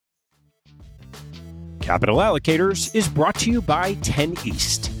Capital Allocators is brought to you by 10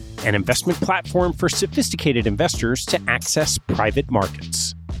 East, an investment platform for sophisticated investors to access private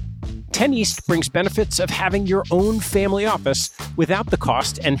markets. 10 East brings benefits of having your own family office without the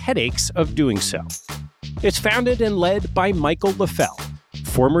cost and headaches of doing so. It's founded and led by Michael LaFell,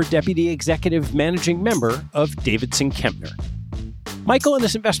 former Deputy Executive Managing Member of Davidson Kempner. Michael and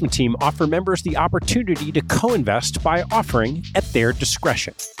his investment team offer members the opportunity to co-invest by offering at their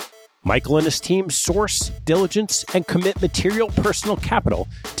discretion. Michael and his team source, diligence, and commit material personal capital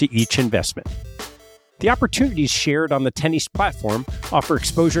to each investment. The opportunities shared on the 10 East platform offer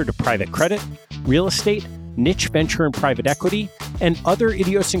exposure to private credit, real estate, niche venture and private equity, and other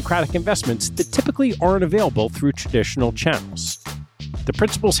idiosyncratic investments that typically aren't available through traditional channels. The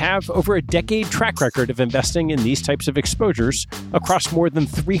principals have over a decade track record of investing in these types of exposures across more than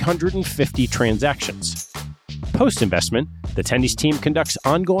 350 transactions. Post-investment, the 10 East team conducts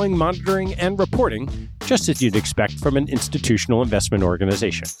ongoing monitoring and reporting, just as you'd expect from an institutional investment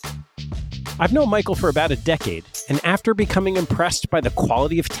organization. I've known Michael for about a decade, and after becoming impressed by the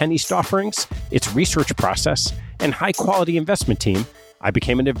quality of 10 East offerings, its research process, and high-quality investment team, I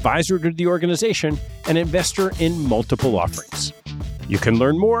became an advisor to the organization and investor in multiple offerings. You can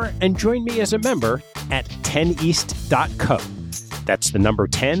learn more and join me as a member at 10east.co. That's the number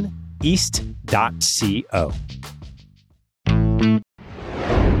 10east.co.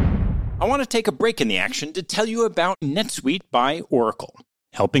 I want to take a break in the action to tell you about NetSuite by Oracle,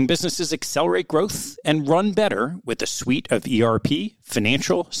 helping businesses accelerate growth and run better with a suite of ERP,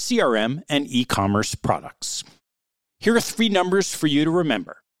 financial, CRM, and e-commerce products. Here are three numbers for you to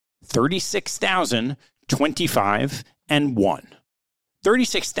remember: 36,000, 25, and 1.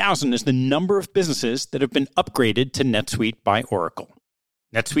 36,000 is the number of businesses that have been upgraded to NetSuite by Oracle.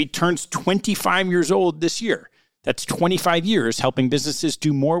 NetSuite turns 25 years old this year. That's 25 years helping businesses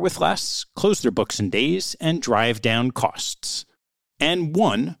do more with less, close their books in days, and drive down costs. And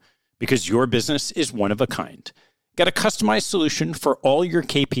 1, because your business is one of a kind. Get a customized solution for all your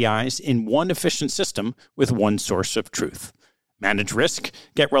KPIs in one efficient system with one source of truth. Manage risk,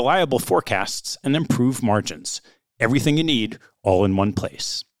 get reliable forecasts, and improve margins. Everything you need, all in one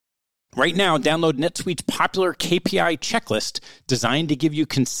place. Right now, download NetSuite's popular KPI checklist designed to give you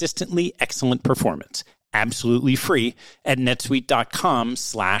consistently excellent performance, absolutely free at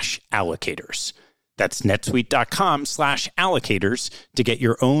netsuite.com/allocators. That's netsuite.com/allocators to get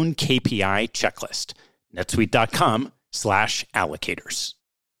your own KPI checklist. netsuite.com/allocators.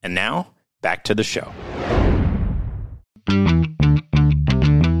 And now, back to the show.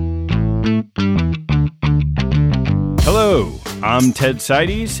 Hello, I'm Ted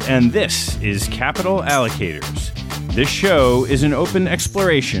Seides, and this is Capital Allocators. This show is an open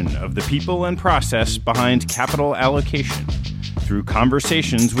exploration of the people and process behind capital allocation. Through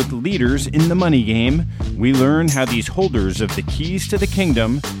conversations with leaders in the money game, we learn how these holders of the keys to the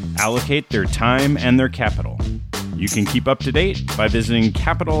kingdom allocate their time and their capital. You can keep up to date by visiting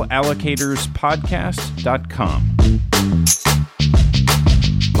capitalallocatorspodcast.com.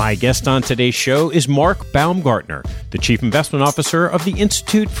 My guest on today's show is Mark Baumgartner, the Chief Investment Officer of the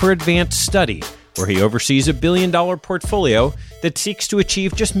Institute for Advanced Study, where he oversees a billion-dollar portfolio that seeks to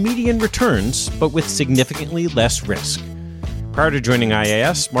achieve just median returns, but with significantly less risk. Prior to joining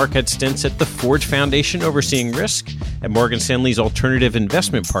IAS, Mark had stints at the Ford Foundation overseeing risk, at Morgan Stanley's Alternative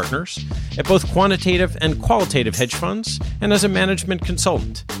Investment Partners, at both quantitative and qualitative hedge funds, and as a management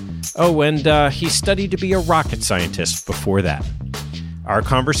consultant. Oh, and he studied to be a rocket scientist before that. Our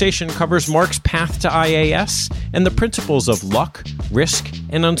conversation covers Mark's path to IAS and the principles of luck, risk,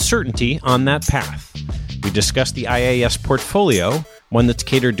 and uncertainty on that path. We discuss the IAS portfolio, one that's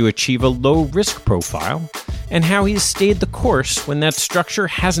catered to achieve a low-risk profile, and how he's stayed the course when that structure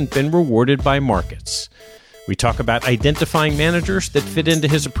hasn't been rewarded by markets. We talk about identifying managers that fit into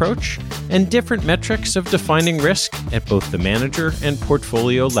his approach and different metrics of defining risk at both the manager and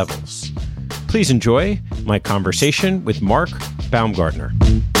portfolio levels. Please enjoy my conversation with Mark Baumgartner.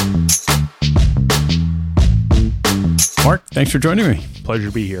 Mark, thanks for joining me. Pleasure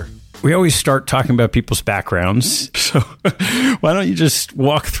to be here. We always start talking about people's backgrounds. So why don't you just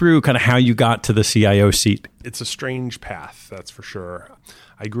walk through kind of how you got to the CIO seat? It's a strange path, that's for sure.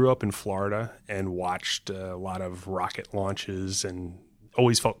 I grew up in Florida and watched a lot of rocket launches and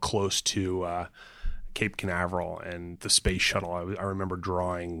always felt close to Cape Canaveral and the space shuttle. I remember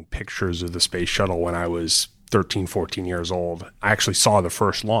drawing pictures of the space shuttle when I was 13, 14 years old. I actually saw the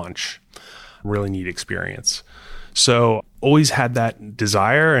first launch. Really neat experience. So always had that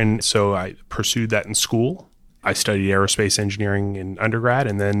desire, and so I pursued that in school. I studied aerospace engineering in undergrad,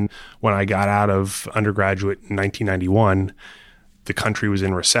 and then when I got out of undergraduate in 1991, the country was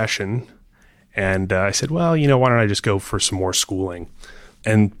in recession, And I said, well, why don't I just go for some more schooling?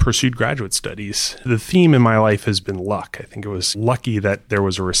 And pursued graduate studies. The theme in my life has been luck. I think it was lucky that there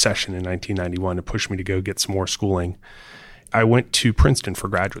was a recession in 1991 to push me to go get some more schooling. I went to Princeton for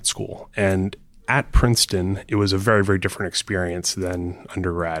graduate school. And at Princeton, it was a very, very different experience than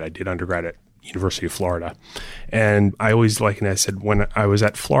undergrad. I did undergrad at University of Florida. And I always I said, when I was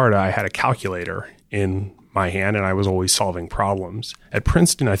at Florida, I had a calculator in my hand and I was always solving problems. At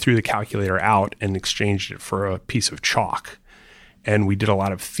Princeton, I threw the calculator out and exchanged it for a piece of chalk. And we did a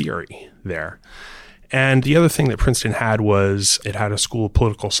lot of theory there. And the other thing that Princeton had was it had a school of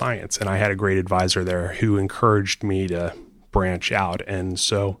political science. And I had a great advisor there who encouraged me to branch out. And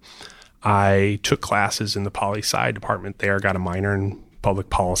so I took classes in the poli-sci department there, got a minor in public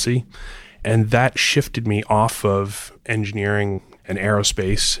policy. And that shifted me off of engineering and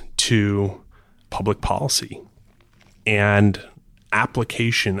aerospace to public policy and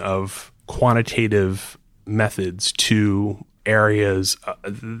application of quantitative methods to areas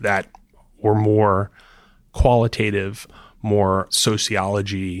that were more qualitative, more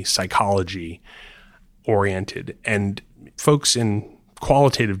sociology, psychology oriented. And folks in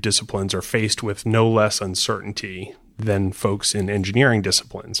qualitative disciplines are faced with no less uncertainty than folks in engineering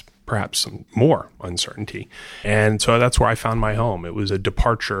disciplines, perhaps some more uncertainty. And so that's where I found my home. It was a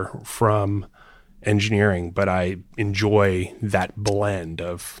departure from engineering, but I enjoy that blend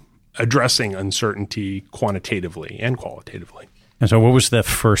of addressing uncertainty quantitatively and qualitatively. And so what was the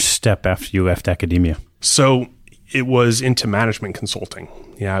first step after you left academia? So it was into management consulting.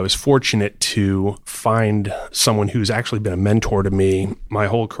 I was fortunate to find someone who's actually been a mentor to me my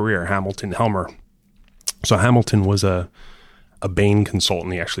whole career, Hamilton Helmer. So Hamilton was a Bain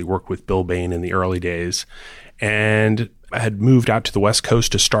consultant. He actually worked with Bill Bain in the early days. And I had moved out to the West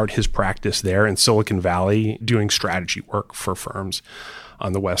Coast to start his practice there in Silicon Valley, doing strategy work for firms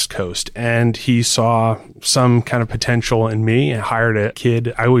on the West Coast. And he saw some kind of potential in me and hired a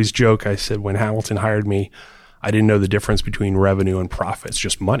kid. I always joke, I said, when Hamilton hired me, I didn't know the difference between revenue and profits,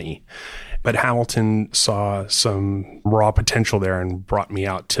 just money. But Hamilton saw some raw potential there and brought me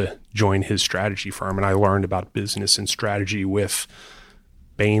out to join his strategy firm. And I learned about business and strategy with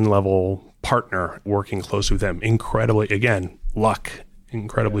Bain level partner, working closely with them. Incredibly, again, luck,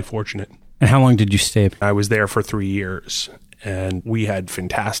 incredibly fortunate. And how long did you stay? I was there for 3 years. And we had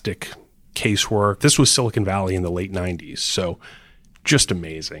fantastic casework. This was Silicon Valley in the late 90s. So just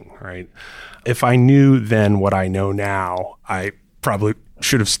amazing, right? If I knew then what I know now, I probably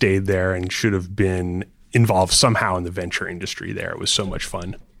should have stayed there and should have been involved somehow in the venture industry there. It was so much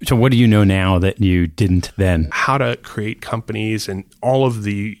fun. So what do you know now that you didn't then? How to create companies and all of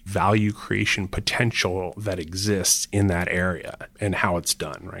the value creation potential that exists in that area and how it's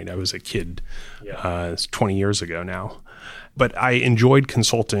done, right? I was a kid, it's 20 years ago now. But I enjoyed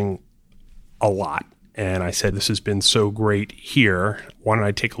consulting a lot. And I said, this has been so great here. Why don't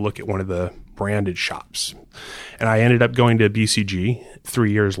I take a look at one of the branded shops? And I ended up going to BCG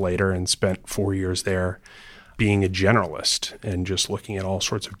 3 years later and spent 4 years there being a generalist and just looking at all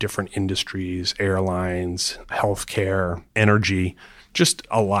sorts of different industries, airlines, healthcare, energy, just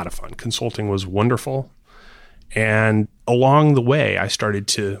a lot of fun. Consulting was wonderful. And along the way, I started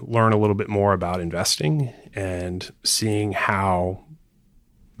to learn a little bit more about investing and seeing how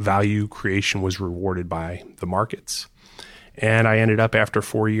value creation was rewarded by the markets. And I ended up, after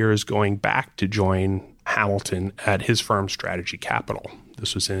 4 years, going back to join Hamilton at his firm, Strategy Capital.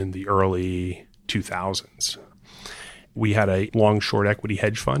 This was in the early 2000s. We had a long-short equity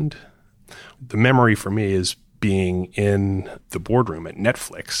hedge fund. The memory for me is being in the boardroom at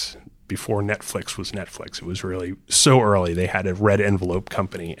Netflix. Before Netflix was Netflix, it was really so early. They had a red envelope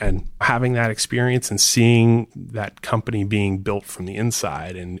company, and having that experience and seeing that company being built from the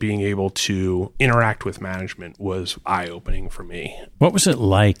inside and being able to interact with management was eye-opening for me. What was it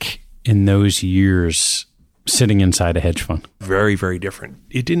like in those years sitting inside a hedge fund? Very, very different.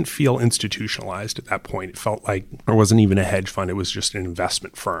 It didn't feel institutionalized at that point. It felt like there wasn't even a hedge fund. It was just an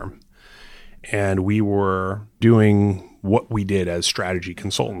investment firm. And we were doing what we did as strategy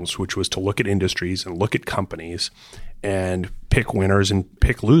consultants, which was to look at industries and look at companies and pick winners and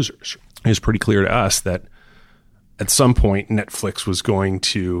pick losers. It was pretty clear to us that at some point Netflix was going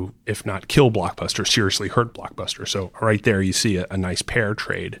to, if not kill Blockbuster, seriously hurt Blockbuster. So right there you see a nice pair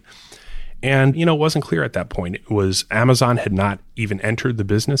trade. And, it wasn't clear at that point. It was Amazon had not even entered the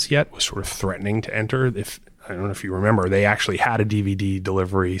business yet, was sort of threatening to enter. I don't know if you remember, they actually had a DVD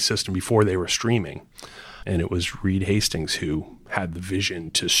delivery system before they were streaming. And it was Reed Hastings who had the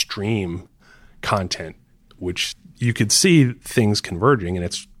vision to stream content, which you could see things converging, and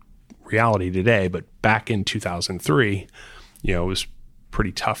it's reality today. But back in 2003, it was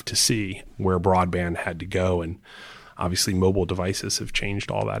pretty tough to see where broadband had to go. And obviously mobile devices have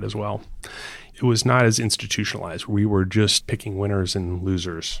changed all that as well. It was not as institutionalized. We were just picking winners and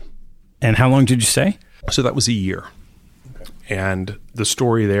losers. And how long did you say? So that was a year. And the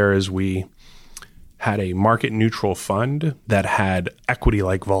story there is we had a market neutral fund that had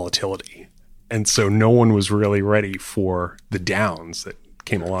equity-like volatility. And so no one was really ready for the downs that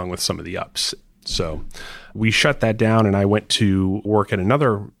came along with some of the ups. So we shut that down, and I went to work at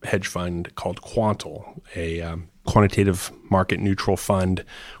another hedge fund called Quantal, a quantitative market neutral fund,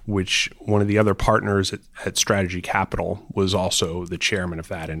 which one of the other partners at Strategy Capital was also the chairman of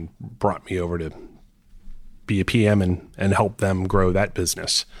that and brought me over to be a PM and help them grow that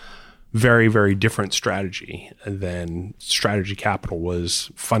business. Very, very different strategy than Strategy Capital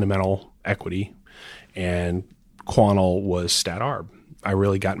was fundamental equity, and Quantal was stat arb. I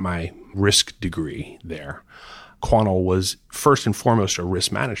really got my risk degree there. Quantal was first and foremost a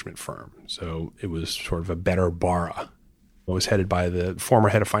risk management firm. So it was sort of a better bara. It was headed by the former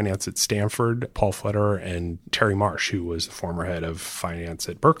head of finance at Stanford, Paul Fletcher, and Terry Marsh, who was the former head of finance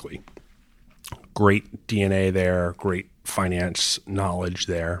at Berkeley. Great DNA there, great finance knowledge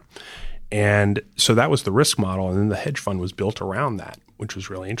there. And so that was the risk model. And then the hedge fund was built around that, which was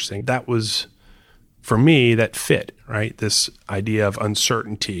really interesting. That was, for me, that fit, right? This idea of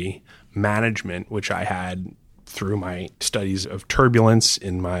uncertainty management, which I had through my studies of turbulence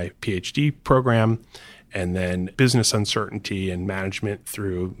in my PhD program, and then business uncertainty and management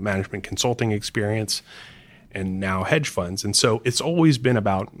through management consulting experience, and now hedge funds. And so it's always been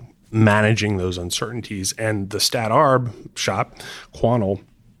about managing those uncertainties. And the stat arb shop, Quantal,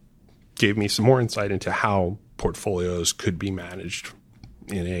 gave me some more insight into how portfolios could be managed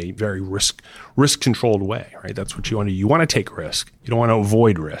in a very risk-controlled way, right? That's what you want to do. You want to take risk. You don't want to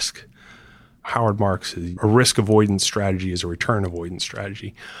avoid risk. Howard Marks says a risk avoidance strategy is a return avoidance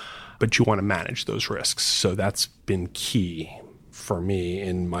strategy, but you want to manage those risks. So that's been key for me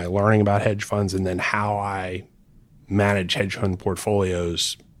in my learning about hedge funds and then how I manage hedge fund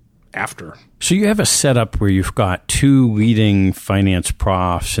portfolios after. So you have a setup where you've got two leading finance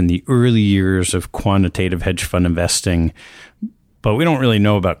profs in the early years of quantitative hedge fund investing, but we don't really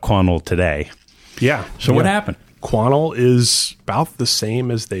know about Quantal today. Yeah. So what happened? Quantal is about the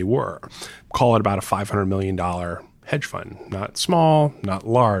same as they were. Call it about a $500 million hedge fund. Not small, not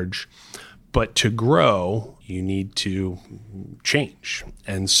large, but to grow, you need to change.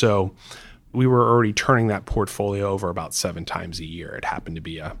 And so we were already turning that portfolio over about 7 times a year. It happened to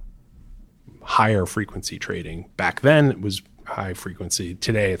be a higher frequency trading. Back then, it was high frequency.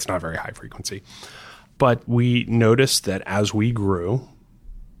 Today, it's not very high frequency. But we noticed that as we grew,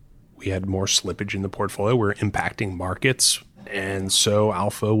 we had more slippage in the portfolio. We were impacting markets. And so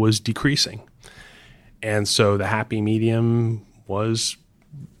alpha was decreasing. And so the happy medium was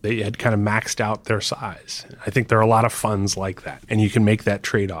they had kind of maxed out their size. I think there are a lot of funds like that. And you can make that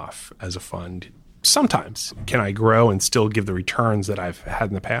trade-off as a fund. Sometimes. Can I grow and still give the returns that I've had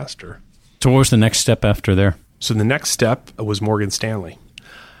in the past? So what was the next step after there? So the next step was Morgan Stanley.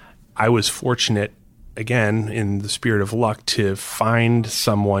 I was fortunate, again, in the spirit of luck, to find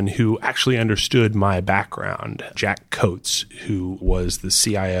someone who actually understood my background, Jack Coates, who was the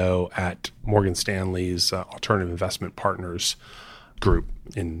CIO at Morgan Stanley's Alternative Investment Partners group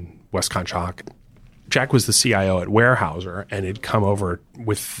in West Conshohocken. Jack was the CIO at Weyerhaeuser and had come over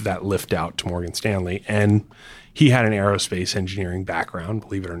with that lift out to Morgan Stanley. And he had an aerospace engineering background,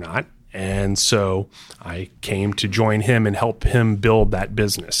 believe it or not. And so I came to join him and help him build that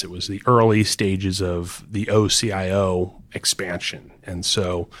business. It was the early stages of the OCIO expansion. And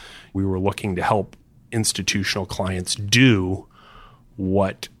so we were looking to help institutional clients do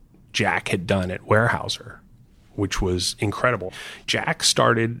what Jack had done at Weyerhaeuser, which was incredible. Jack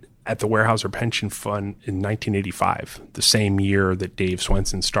started at the Weyerhaeuser Pension Fund in 1985, the same year that Dave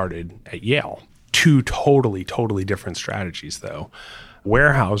Swenson started at Yale. 2 totally, totally different strategies, though.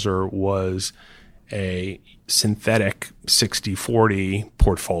 Weyerhaeuser was a synthetic 60-40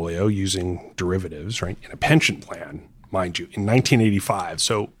 portfolio using derivatives, right, in a pension plan, mind you, in 1985.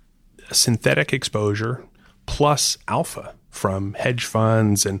 So a synthetic exposure plus alpha from hedge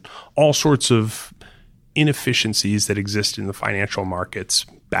funds and all sorts of inefficiencies that exist in the financial markets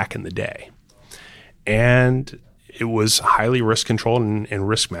back in the day. And it was highly risk controlled and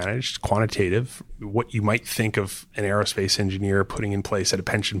risk managed, quantitative, what you might think of an aerospace engineer putting in place at a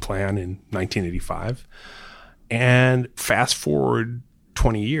pension plan in 1985. And fast forward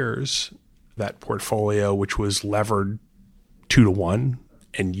 20 years, that portfolio, which was levered 2-to-1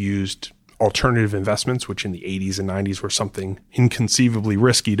 and used alternative investments, which in the 80s and 90s were something inconceivably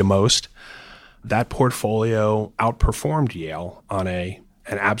risky to most, that portfolio outperformed Yale on an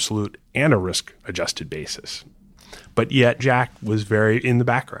absolute and a risk-adjusted basis. But yet Jack was very in the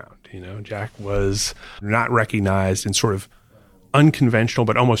background. Jack was not recognized and sort of unconventional,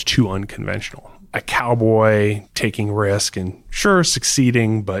 but almost too unconventional. A cowboy taking risk and sure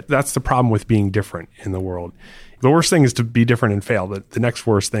succeeding, but that's the problem with being different in the world. The worst thing is to be different and fail. The next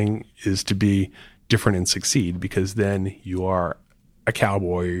worst thing is to be different and succeed, because then you are a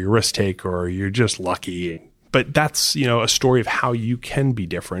cowboy or you're a risk taker or you're just lucky. But that's, a story of how you can be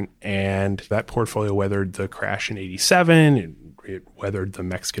different. And that portfolio weathered the crash in 87. It weathered the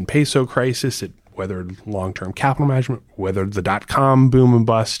Mexican peso crisis. It weathered long-term capital management, weathered the dot-com boom and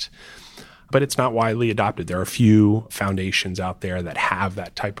bust. But it's not widely adopted. There are a few foundations out there that have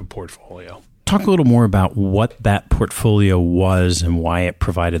that type of portfolio. Talk a little more about what that portfolio was and why it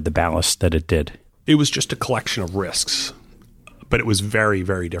provided the ballast that it did. It was just a collection of risks, but it was very,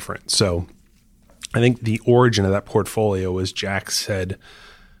 very different. So I think the origin of that portfolio was Jack said,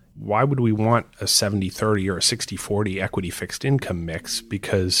 why would we want a 70-30 or a 60-40 equity fixed income mix?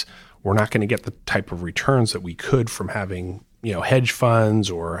 Because we're not going to get the type of returns that we could from having, hedge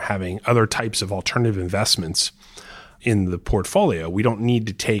funds or having other types of alternative investments in the portfolio. We don't need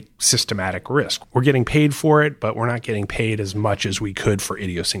to take systematic risk. We're getting paid for it, but we're not getting paid as much as we could for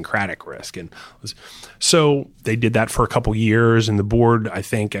idiosyncratic risk. And so they did that for a couple years, and the board, I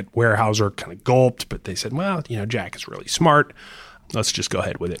think, at Weyerhaeuser kind of gulped, but they said, well, Jack is really smart. Let's just go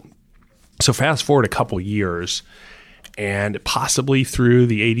ahead with it. So fast forward a couple years, and possibly through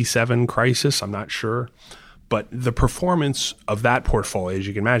the 87 crisis, I'm not sure, but the performance of that portfolio, as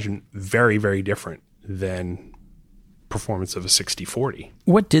you can imagine, very, very different than performance of a 60-40.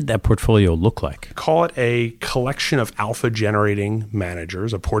 What did that portfolio look like? Call it a collection of alpha-generating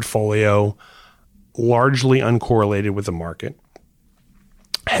managers, a portfolio largely uncorrelated with the market,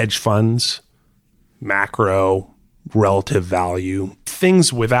 hedge funds, macro, relative value,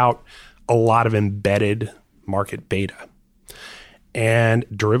 things without a lot of embedded market beta, and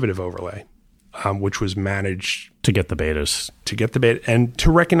derivative overlay, which was managed to get the betas. And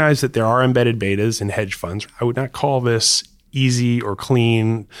to recognize that there are embedded betas in hedge funds. I would not call this easy or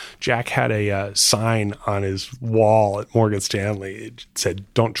clean. Jack had a sign on his wall at Morgan Stanley. It said,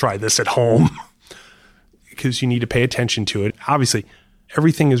 don't try this at home, because you need to pay attention to it. Obviously,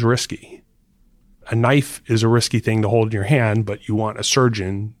 everything is risky. A knife is a risky thing to hold in your hand, but you want a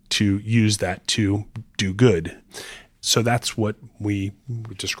surgeon to use that to do good. So that's what we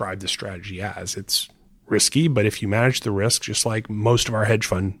would describe the strategy as. It's risky, but if you manage the risk, just like most of our hedge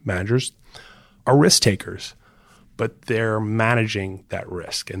fund managers are risk takers, but they're managing that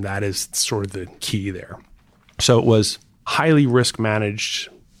risk. And that is sort of the key there. So it was highly risk managed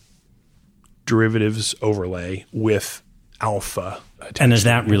derivatives overlay with alpha. And is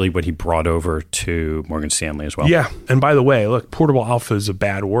that really what he brought over to Morgan Stanley as well? Yeah. And by the way, look, portable alpha is a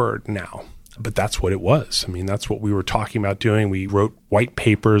bad word now, but that's what it was. I mean, that's what we were talking about doing. We wrote white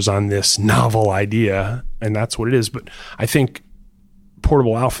papers on this novel idea, and that's what it is. But I think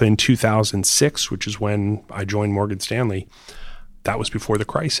portable alpha in 2006, which is when I joined Morgan Stanley, that was before the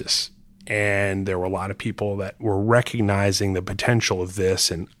crisis. And there were a lot of people that were recognizing the potential of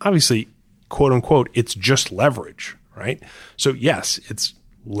this. And obviously, quote unquote, it's just leverage, right? So yes, it's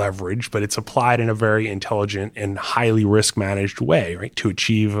leverage, but it's applied in a very intelligent and highly risk managed way, right? To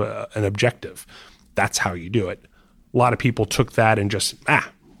achieve an objective. That's how you do it. A lot of people took that and just,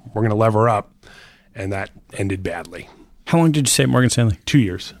 we're going to lever up. And that ended badly. How long did you stay at Morgan Stanley? 2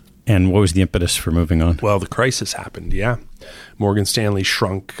 years. And what was the impetus for moving on? Well, the crisis happened, yeah. Morgan Stanley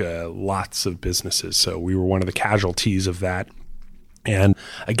shrunk lots of businesses. So we were one of the casualties of that. And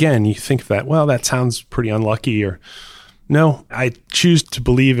again, you think of that, well, that sounds pretty unlucky, or no, I choose to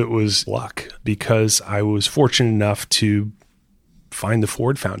believe it was luck, because I was fortunate enough to find the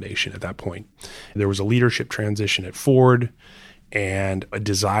Ford Foundation at that point. There was a leadership transition at Ford and a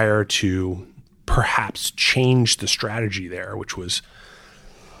desire to perhaps change the strategy there, which was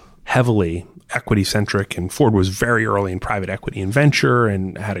heavily equity centric. And Ford was very early in private equity and venture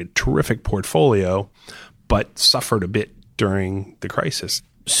and had a terrific portfolio, but suffered a bit during the crisis.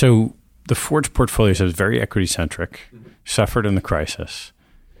 So the Ford's portfolio is very equity centric, suffered in the crisis.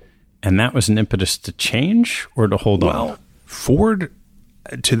 And that was an impetus to change or to hold on? Well, Ford,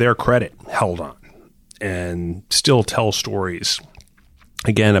 to their credit, held on and still tell stories,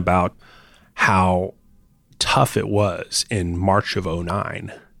 again, about how tough it was in March of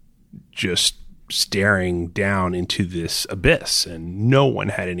 2009, just staring down into this abyss, and no one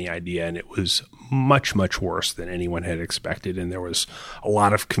had any idea. And it was much, much worse than anyone had expected. And there was a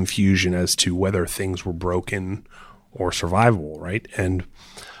lot of confusion as to whether things were broken or survivable, right? And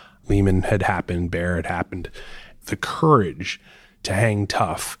Lehman had happened, Bear had happened. The courage to hang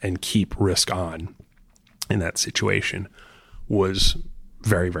tough and keep risk on in that situation was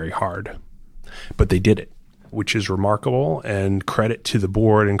very, very hard. But they did it, which is remarkable, and credit to the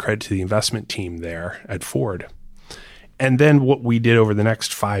board and credit to the investment team there at Ford. And then what we did over the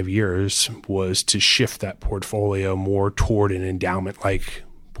next 5 years was to shift that portfolio more toward an endowment-like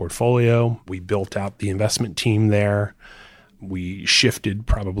portfolio. We built out the investment team there. We shifted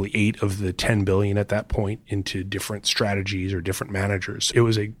probably 8 of the 10 billion at that point into different strategies or different managers. It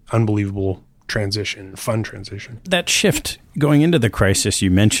was an unbelievable transition, fun transition. That shift going into the crisis,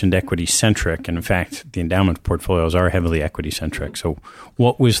 you mentioned equity-centric, and in fact, the endowment portfolios are heavily equity-centric. So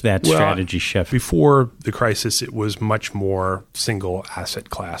what was that strategy shift? Before the crisis, it was much more single asset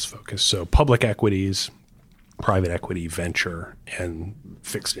class focused. So public equities, private equity, venture, and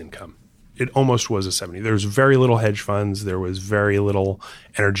fixed income. It almost was a 70. There was very little hedge funds. There was very little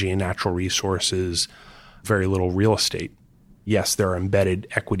energy and natural resources, very little real estate. Yes, there are embedded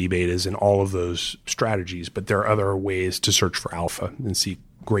equity betas in all of those strategies, but there are other ways to search for alpha and see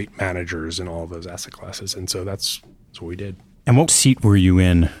great managers in all of those asset classes. And so that's what we did. And what seat were you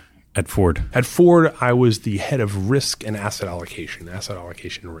in at Ford? At Ford, I was the head of risk and asset allocation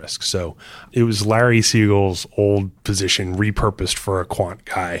risk. So it was Larry Siegel's old position repurposed for a quant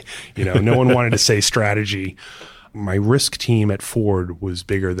guy. No one wanted to say strategy. My risk team at Ford was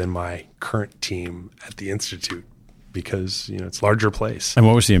bigger than my current team at the Institute, because it's a larger place. And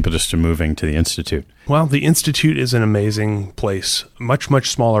what was the impetus to moving to the Institute? Well, the Institute is an amazing place, much, much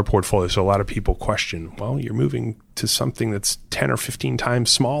smaller portfolio. So a lot of people question, well, you're moving to something that's 10 or 15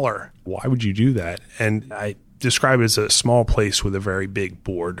 times smaller. Why would you do that? And I describe it as a small place with a very big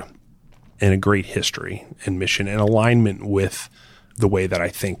board and a great history and mission and alignment with the way that I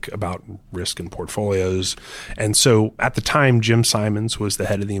think about risk and portfolios. And so at the time, Jim Simons was the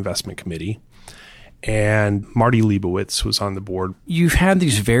head of the investment committee, and Marty Leibowitz was on the board. You've had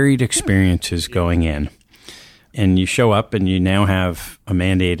these varied experiences going in, and you show up and you now have a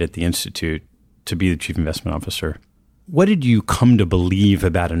mandate at the Institute to be the chief investment officer. What did you come to believe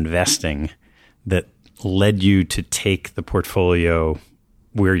about investing that led you to take the portfolio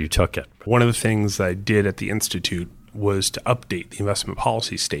where you took it? One of the things I did at the Institute was to update the investment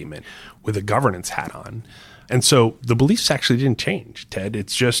policy statement with a governance hat on. And so the beliefs actually didn't change, Ted.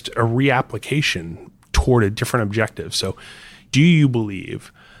 It's just a reapplication toward a different objective. So do you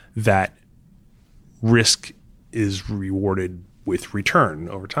believe that risk is rewarded with return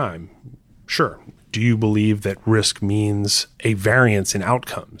over time? Sure. Do you believe that risk means a variance in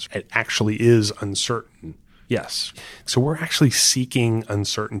outcomes? It actually is uncertain. Yes. So we're actually seeking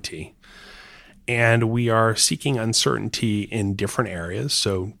uncertainty. And we are seeking uncertainty in different areas,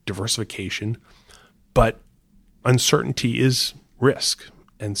 so diversification. But uncertainty is risk.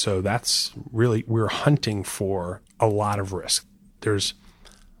 And so that's really, we're hunting for a lot of risk. There's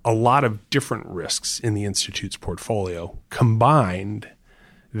a lot of different risks in the Institute's portfolio. Combined,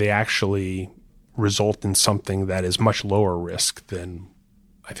 they actually result in something that is much lower risk than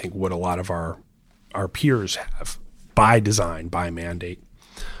I think what a lot of our peers have by design, by mandate.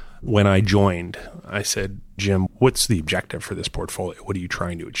 When I joined, I said, Jim, what's the objective for this portfolio? What are you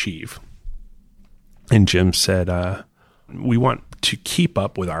trying to achieve? And Jim said, we want to keep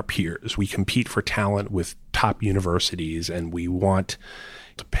up with our peers. We compete for talent with top universities, and we want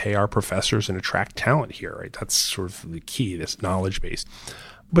to pay our professors and attract talent here, right? That's sort of the key, this knowledge base.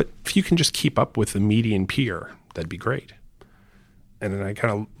 But if you can just keep up with the median peer, that'd be great. And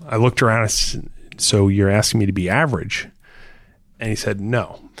then I looked around and said, so you're asking me to be average? And he said,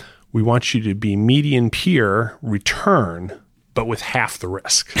 no, we want you to be median peer return, but with half the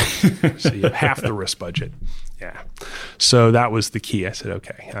risk. So you have half the risk budget. Yeah. So that was the key. I said,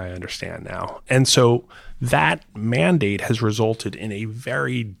 okay, I understand now. And so that mandate has resulted in a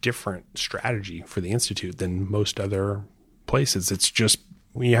very different strategy for the Institute than most other places. It's just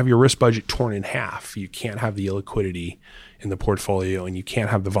when you have your risk budget torn in half, you can't have the illiquidity in the portfolio, and you can't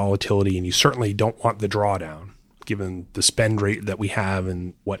have the volatility, and you certainly don't want the drawdown, given the spend rate that we have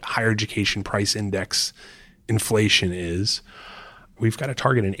and what higher education price index inflation is. We've got to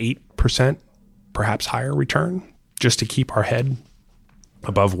target an 8%, perhaps higher return, just to keep our head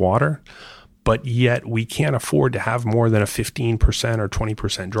above water. But yet we can't afford to have more than a 15% or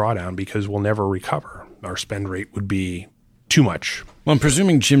 20% drawdown, because we'll never recover. Our spend rate would be too much. Well, I'm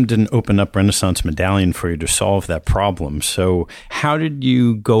presuming Jim didn't open up Renaissance Medallion for you to solve that problem. So how did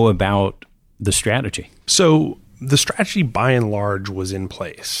you go about the strategy? So the strategy by and large was in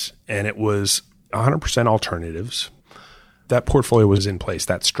place, and it was 100% alternatives. That portfolio was in place,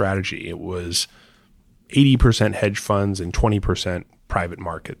 that strategy. It was 80% hedge funds and 20% private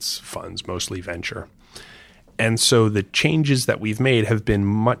markets funds, mostly venture. And so the changes that we've made have been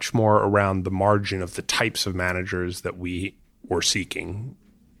much more around the margin of the types of managers that we were seeking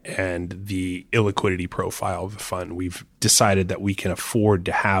and the illiquidity profile of the fund. We've decided that we can afford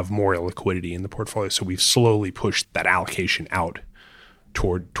to have more illiquidity in the portfolio. So we've slowly pushed that allocation out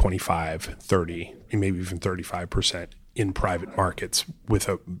toward 25, 30, and maybe even 35% in private markets with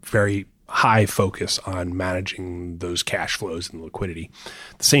a very high focus on managing those cash flows and liquidity.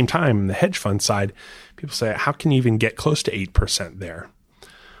 At the same time, in the hedge fund side, people say, how can you even get close to 8% there?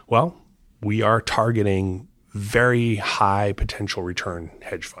 Well, we are targeting very high potential return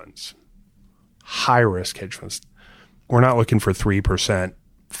hedge funds, high risk hedge funds. We're not looking for 3%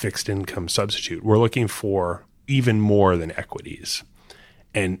 fixed income substitute. We're looking for even more than equities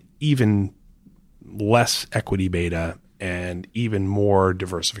and even less equity beta and even more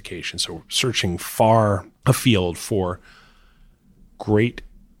diversification. So we're searching far afield for great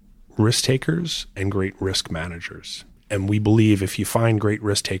risk takers and great risk managers. And we believe if you find great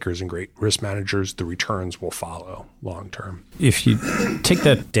risk takers and great risk managers, the returns will follow long term. If you take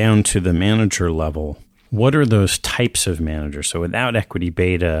that down to the manager level, what are those types of managers? So without equity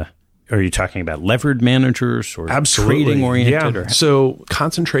beta, are you talking about levered managers or trading oriented? Yeah. So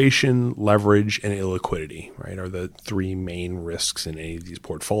concentration, leverage, and illiquidity, right, are the three main risks in any of these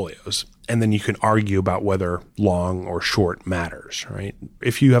portfolios. And then you can argue about whether long or short matters, right?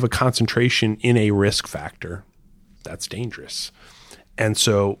 If you have a concentration in a risk factor, that's dangerous. And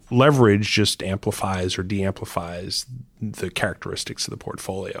so leverage just amplifies or de-amplifies the characteristics of the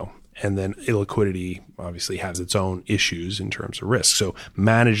portfolio. And then illiquidity obviously has its own issues in terms of risk. So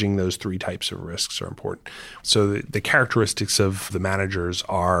managing those three types of risks are important. So the characteristics of the managers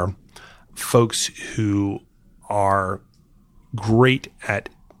are folks who are great at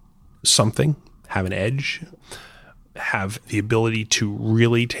something, have an edge, have the ability to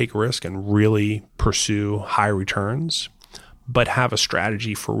really take risk and really pursue high returns, but have a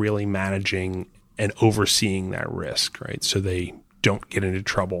strategy for really managing and overseeing that risk, right? So they don't get into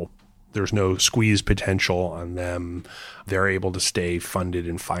trouble. There's no squeeze potential on them. They're able to stay funded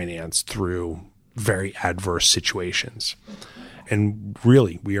and financed through very adverse situations. And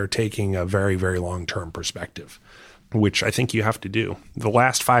really, we are taking a very, very long-term perspective, which I think you have to do. The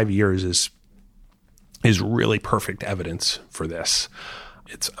last 5 years is really perfect evidence for this.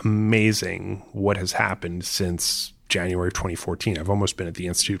 It's amazing what has happened since January of 2014. I've almost been at the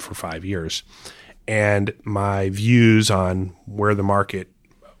Institute for 5 years. And my views on where the market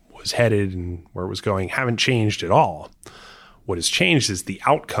was headed and where it was going haven't changed at all. What has changed is the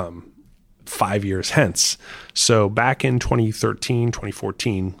outcome 5 years hence. So back in 2013,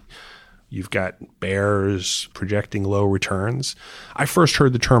 2014, you've got bears projecting low returns. I first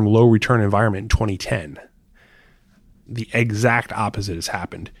heard the term low return environment in 2010. The exact opposite has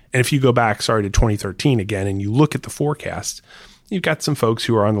happened. And if you go back, to 2013 again, and you look at the forecasts, you've got some folks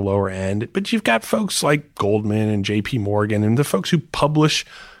who are on the lower end, but you've got folks like Goldman and JP Morgan and the folks who publish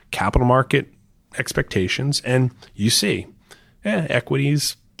capital market expectations. And you see,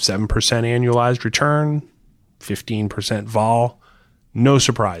 equities, 7% annualized return, 15% vol. No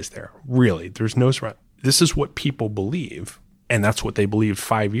surprise there. Really, there's no surprise. This is what people believe, and that's what they believed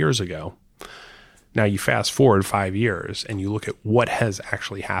 5 years ago. Now you fast forward 5 years and you look at what has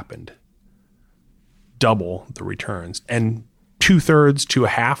actually happened. Double the returns and 2/3 to a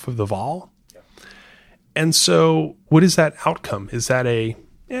half of the vol. Yeah. And so what is that outcome? Is that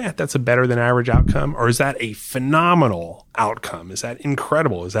that's a better than average outcome? Or is that a phenomenal outcome? Is that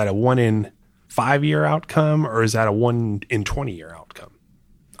incredible? Is that a 1 in 5 year outcome? Or is that a 1 in 20 year outcome?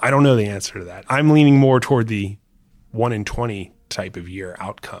 I don't know the answer to that. I'm leaning more toward the 1 in 20 type of year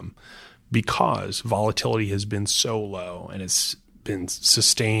outcome because volatility has been so low and it's been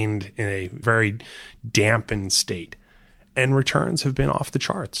sustained in a very dampened state. And returns have been off the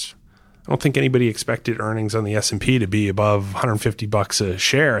charts. I don't think anybody expected earnings on the S&P to be above $150 a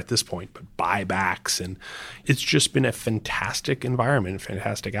share at this point, but buybacks. And it's just been a fantastic environment,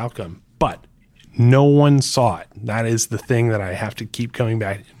 fantastic outcome. But no one saw it. That is the thing that I have to keep coming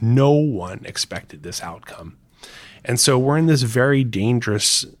back. No one expected this outcome. And so we're in this very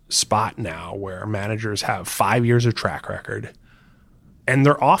dangerous spot now where managers have 5 years of track record and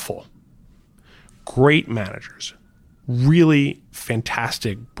they're awful. Great managers, really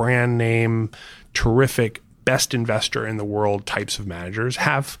fantastic brand name, terrific, best investor in the world types of managers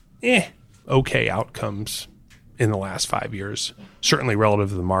have okay outcomes in the last 5 years, certainly relative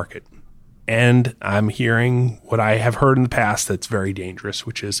to the market. And I'm hearing what I have heard in the past that's very dangerous,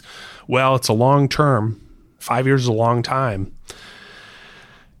 which is, well, it's a long term. 5 years is a long time.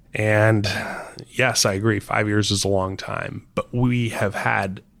 And yes, I agree. 5 years is a long time, but we have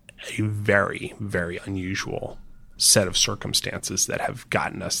had a very, very unusual set of circumstances that have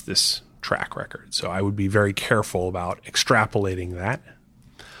gotten us this track record. So I would be very careful about extrapolating that.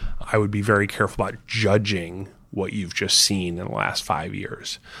 I would be very careful about judging what you've just seen in the last 5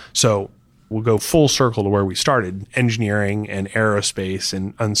 years. So we'll go full circle to where we started, engineering and aerospace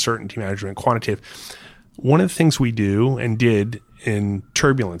and uncertainty management, quantitative. One of the things we do and did in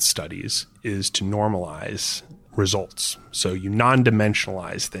turbulence studies is to normalize results. So you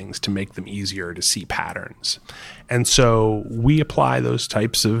non-dimensionalize things to make them easier to see patterns. And so we apply those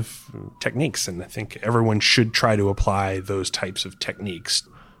types of techniques, and I think everyone should try to apply those types of techniques.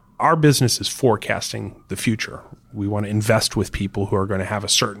 Our business is forecasting the future. We want to invest with people who are going to have a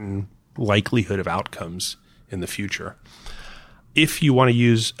certain likelihood of outcomes in the future. If you want to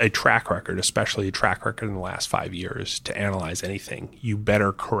use a track record, especially a track record in the last 5 years, to analyze anything, you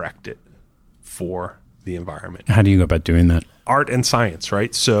better correct it for the environment. How do you go about doing that? Art and science,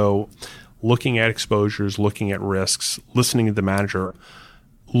 right? So looking at exposures, looking at risks, listening to the manager,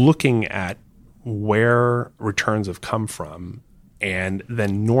 looking at where returns have come from, and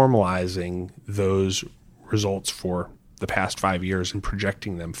then normalizing those results for the past 5 years and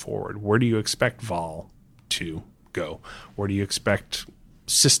projecting them forward. Where do you expect vol to go? Where do you expect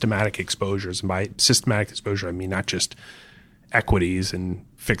systematic exposures? And by systematic exposure, I mean not just equities and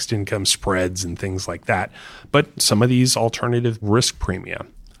fixed income spreads and things like that, but some of these alternative risk premia,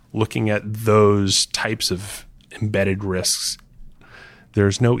 looking at those types of embedded risks.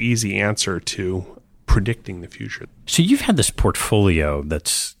 There's no easy answer to predicting the future. So you've had this portfolio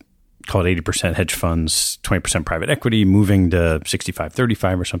that's called 80% hedge funds, 20% private equity, moving to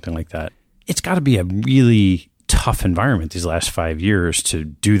 65-35 or something like that. It's got to be a really tough environment these last 5 years to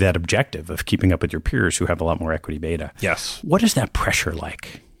do that objective of keeping up with your peers who have a lot more equity beta. Yes. What is that pressure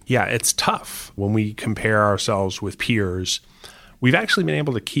like? Yeah, it's tough. When we compare ourselves with peers, we've actually been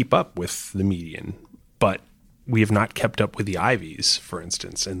able to keep up with the median, but we have not kept up with the Ivies, for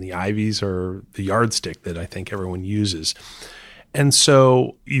instance. And the Ivies are the yardstick that I think everyone uses. And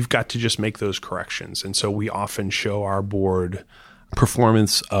so you've got to just make those corrections. And so we often show our board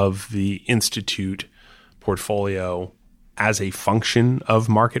performance of the institute portfolio as a function of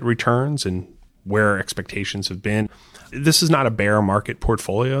market returns and where expectations have been. This is not a bear market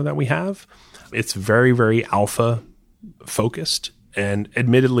portfolio that we have. It's very, very alpha focused. And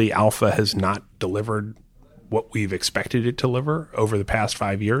admittedly, alpha has not delivered what we've expected it to deliver over the past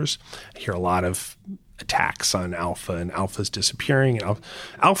 5 years. I hear a lot of attacks on alpha, and alpha's disappearing.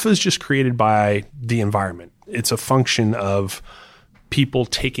 Alpha is just created by the environment. It's a function of people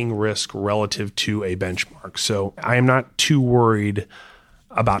taking risk relative to a benchmark. So I am not too worried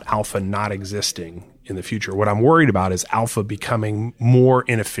about alpha not existing in the future. What I'm worried about is alpha becoming more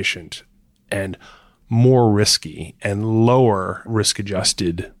inefficient and more risky and lower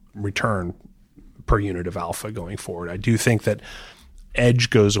risk-adjusted return per unit of alpha going forward. I do think that edge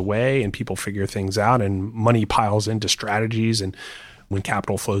goes away and people figure things out and money piles into strategies, and when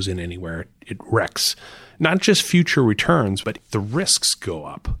capital flows in anywhere, it wrecks not just future returns, but the risks go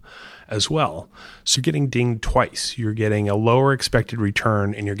up as well. So you're getting dinged twice. You're getting a lower expected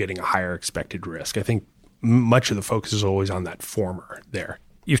return and you're getting a higher expected risk. I think much of the focus is always on that former there.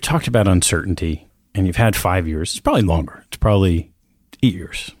 You've talked about uncertainty and you've had 5 years. It's probably longer. It's probably 8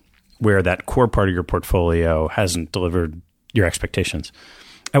 years where that core part of your portfolio hasn't delivered your expectations.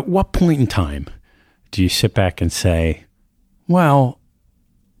 At what point in time do you sit back and say, well,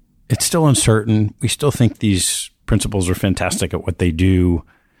 it's still uncertain. We still think these principals are fantastic at what they do,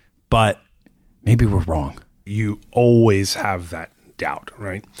 but maybe we're wrong. You always have that doubt,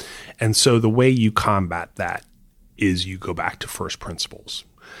 right? And so the way you combat that is you go back to first principles.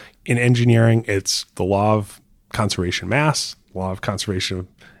 In engineering, it's the law of conservation of mass, law of conservation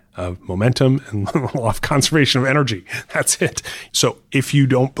of momentum, and the law of conservation of energy. That's it. So if you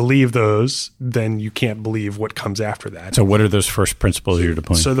don't believe those, then you can't believe what comes after that. So what are those first principles you're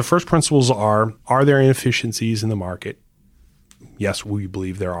deploying? So the first principles are there inefficiencies in the market? Yes, we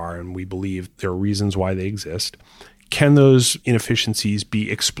believe there are, and we believe there are reasons why they exist. Can those inefficiencies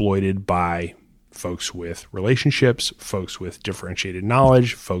be exploited by folks with relationships, folks with differentiated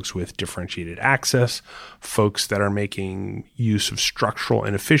knowledge, folks with differentiated access, folks that are making use of structural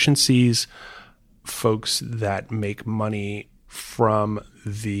inefficiencies, folks that make money from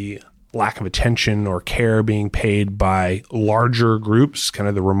the lack of attention or care being paid by larger groups, kind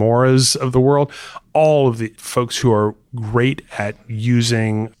of the remoras of the world, all of the folks who are great at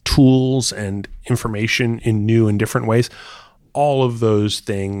using tools and information in new and different ways. All of those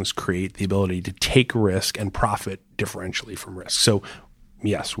things create the ability to take risk and profit differentially from risk. So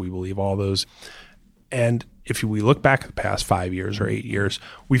Yes, we believe all those. And if we look back at the past 5 years or 8 years,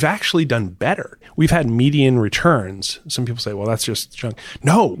 we've actually done better. We've had median returns. Some people say, well, that's just junk.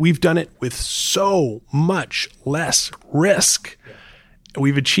 No, we've done it with so much less risk.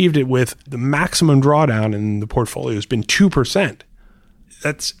 We've achieved it with the maximum drawdown in the portfolio has been 2%.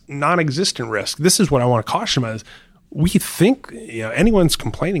 That's non-existent risk. This is what I want to caution about is we think, anyone's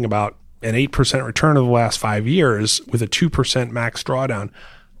complaining about an 8% return over the last 5 years with a 2% max drawdown.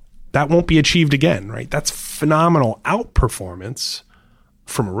 That won't be achieved again, right? That's phenomenal outperformance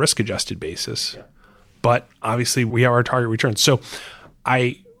from a risk-adjusted basis. Yeah. But obviously, we have our target returns. So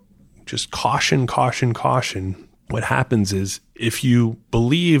I just caution. What happens is if you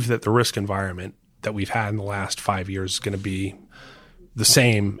believe that the risk environment that we've had in the last 5 years is going to be the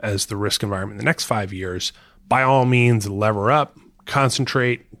same as the risk environment in the next 5 years, by all means, lever up,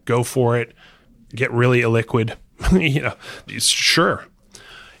 concentrate, go for it, get really illiquid. Sure.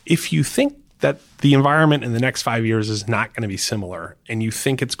 If you think that the environment in the next 5 years is not going to be similar and you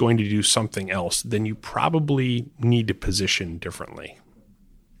think it's going to do something else, then you probably need to position differently.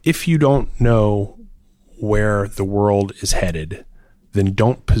 If you don't know where the world is headed, then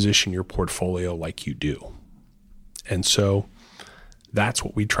don't position your portfolio like you do. And so that's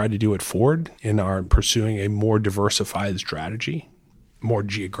what we try to do at Ford in our pursuing a more diversified strategy, more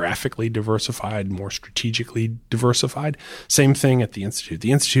geographically diversified, more strategically diversified. Same thing at the Institute.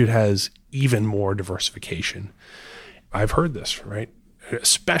 The Institute has even more diversification. I've heard this, right?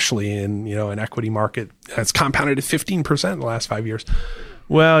 Especially in, an equity market that's compounded at 15% in the last 5 years.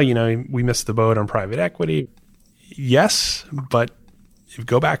 Well, we missed the boat on private equity. Yes, but if you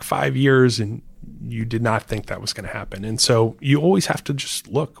go back 5 years and you did not think that was going to happen. And so you always have to just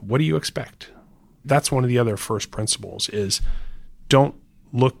look, what do you expect? That's one of the other first principles is don't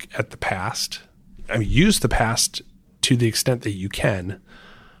look at the past. Use the past to the extent that you can,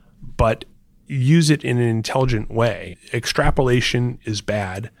 but use it in an intelligent way. Extrapolation is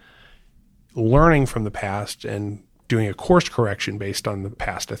bad. Learning from the past and doing a course correction based on the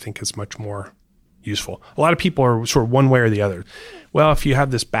past, I think, is much more useful. A lot of people are sort of one way or the other. Well, if you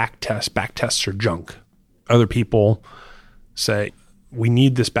have this back tests are junk. Other people say, we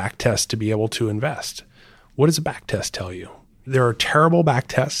need this back test to be able to invest. What does a back test tell you? There are terrible back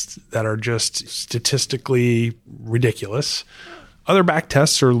tests that are just statistically ridiculous. Other back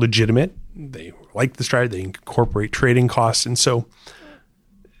tests are legitimate. They like the strategy. They incorporate trading costs. And so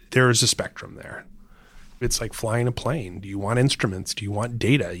there is a spectrum there. It's like flying a plane. Do you want instruments? Do you want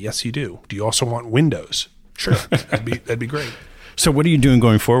data? Yes, you do. Do you also want windows? Sure. That'd be great. So what are you doing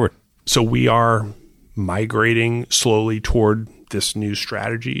going forward? So we are migrating slowly toward this new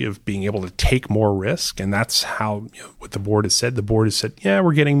strategy of being able to take more risk. And that's how what the board has said. The board has said, yeah,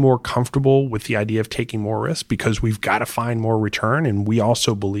 we're getting more comfortable with the idea of taking more risk because we've got to find more return. And we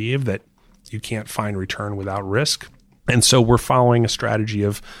also believe that you can't find return without risk. And so we're following a strategy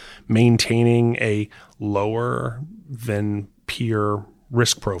of maintaining a lower than peer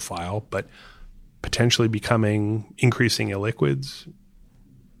risk profile, but potentially increasing illiquids,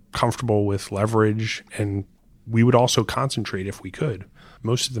 comfortable with leverage, and we would also concentrate if we could.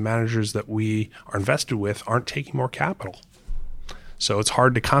 Most of the managers that we are invested with aren't taking more capital. So it's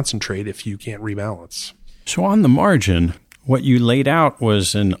hard to concentrate if you can't rebalance. So on the margin, what you laid out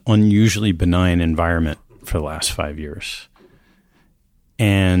was an unusually benign environment for the last 5 years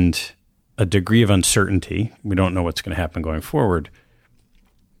and a degree of uncertainty. We don't know what's going to happen going forward.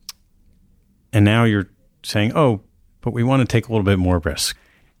 And now you're saying, oh, but we want to take a little bit more risk.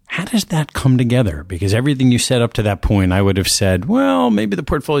 How does that come together? Because everything you said up to that point, I would have said, well, maybe the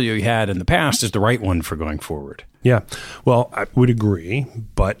portfolio you had in the past is the right one for going forward. Yeah, well, I would agree.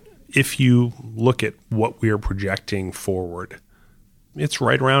 But if you look at what we are projecting forward, it's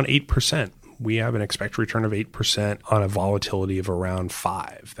right around 8%. We have an expected return of 8% on a volatility of around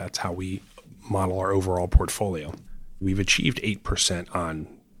 5%. That's how we model our overall portfolio. We've achieved 8% on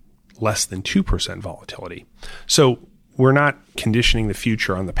less than 2% volatility. So we're not conditioning the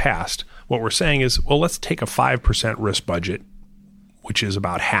future on the past. What we're saying is, well, let's take a 5% risk budget, which is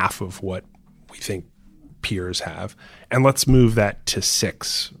about half of what we think peers have, and let's move that to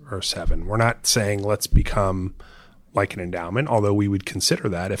 6 or 7. We're not saying let's become like an endowment, although we would consider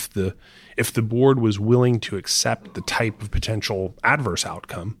that if the board was willing to accept the type of potential adverse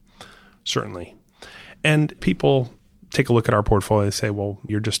outcome, certainly. And people take a look at our portfolio and say, well,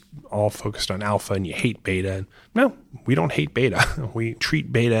 you're just all focused on alpha and you hate beta. No, we don't hate beta. We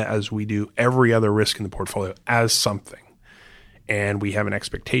treat beta as we do every other risk in the portfolio as something. And we have an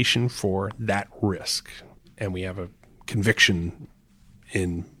expectation for that risk. And we have a conviction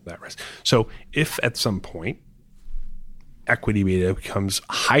in that risk. So if at some point equity beta becomes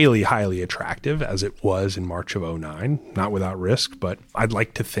highly, highly attractive, as it was in March of 2009, not without risk, but I'd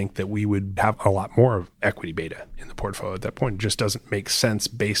like to think that we would have a lot more of equity beta in the portfolio at that point. It just doesn't make sense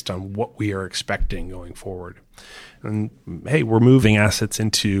based on what we are expecting going forward. And hey, we're moving assets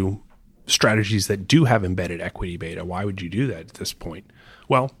into strategies that do have embedded equity beta. Why would you do that at this point?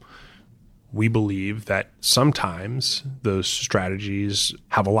 Well, we believe that sometimes those strategies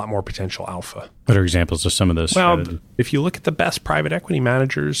have a lot more potential alpha. What are examples of some of those strategies? If you look at the best private equity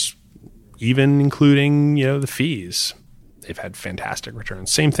managers, even including, the fees, they've had fantastic returns.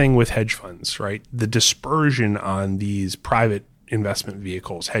 Same thing with hedge funds, right? The dispersion on these private investment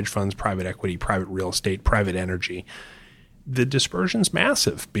vehicles, hedge funds, private equity, private real estate, private energy, the dispersion's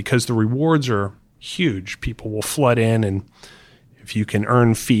massive because the rewards are huge. People will flood in, and if you can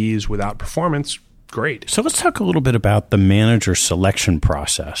earn fees without performance, great. So let's talk a little bit about the manager selection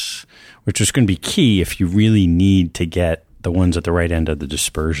process, which is going to be key if you really need to get the ones at the right end of the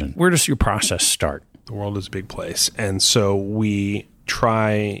dispersion. Where does your process start? The world is a big place. And so we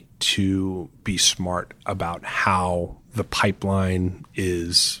try to be smart about how the pipeline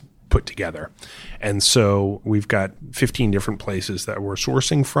is put together. And so we've got 15 different places that we're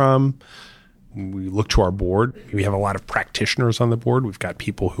sourcing from. We look to our board. We have a lot of practitioners on the board. We've got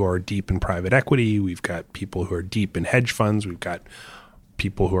people who are deep in private equity. We've got people who are deep in hedge funds. We've got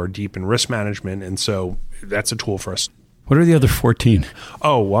people who are deep in risk management. And so that's a tool for us. What are the other 14?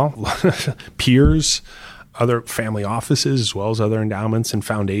 Oh, well, peers, other family offices, as well as other endowments and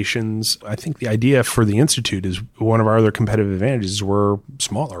foundations. I think the idea for the Institute is one of our other competitive advantages. We're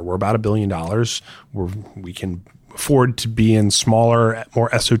smaller. We're about $1 billion. We can afford to be in smaller,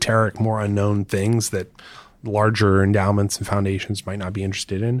 more esoteric, more unknown things that larger endowments and foundations might not be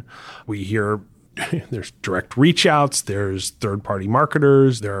interested in. We hear there's direct reach outs, there's third-party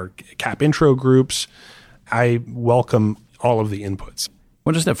marketers, there are cap intro groups. I welcome all of the inputs.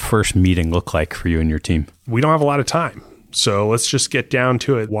 What does that first meeting look like for you and your team? We don't have a lot of time. So let's just get down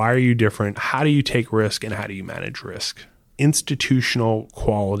to it. Why are you different? How do you take risk, and how do you manage risk? Institutional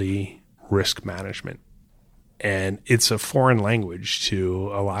quality risk management. And it's a foreign language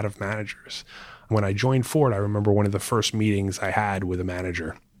to a lot of managers. When I joined Ford, I remember one of the first meetings I had with a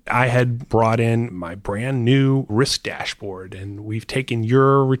manager. I had brought in my brand new risk dashboard, and we've taken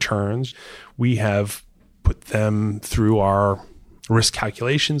your returns. We have put them through our risk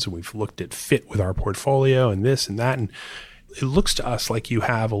calculations, and we've looked at fit with our portfolio and this and that. And it looks to us like you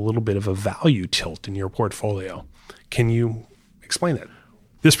have a little bit of a value tilt in your portfolio. Can you explain that?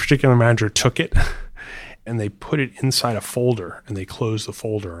 This particular manager took it and they put it inside a folder, and they closed the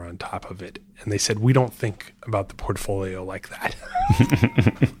folder on top of it. And they said, we don't think about the portfolio like that.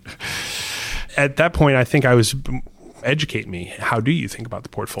 At that point, I think educate me. How do you think about the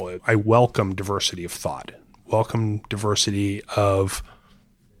portfolio? I welcome diversity of thought, welcome diversity of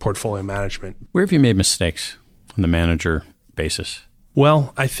portfolio management. Where have you made mistakes on the manager basis?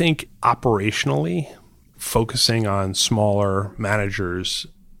 Well, I think operationally, focusing on smaller managers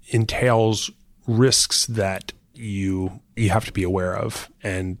entails risks that you have to be aware of.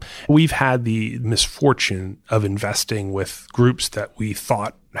 And we've had the misfortune of investing with groups that we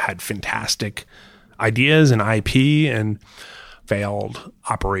thought had fantastic ideas and IP and failed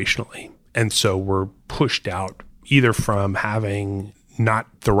operationally. And so we're pushed out either from having not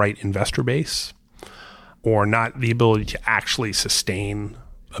the right investor base or not the ability to actually sustain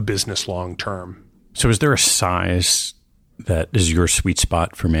a business long term. So is there a size that is your sweet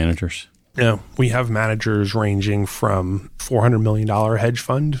spot for managers? Yeah, we have managers ranging from $400 million hedge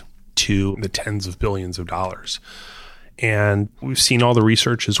fund to the tens of billions of dollars. And we've seen all the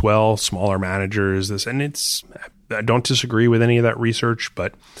research as well, smaller managers, I don't disagree with any of that research,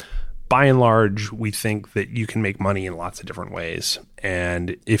 but by and large, we think that you can make money in lots of different ways.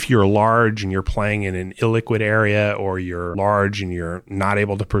 And if you're large and you're playing in an illiquid area, or you're large and you're not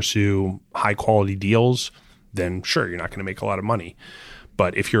able to pursue high quality deals, then sure, you're not going to make a lot of money.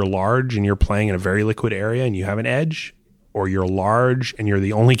 But if you're large and you're playing in a very liquid area and you have an edge, or you're large and you're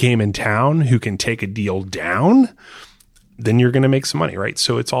the only game in town who can take a deal down, then you're going to make some money, right?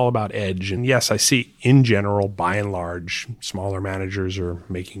 So it's all about edge. And yes, I see in general, by and large, smaller managers are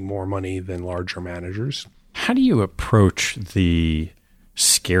making more money than larger managers. How do you approach the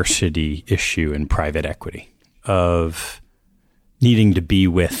scarcity issue in private equity of needing to be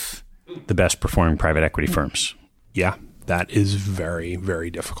with the best performing private equity firms? Yeah, that is very, very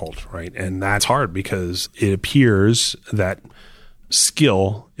difficult, right? And that's hard because it appears that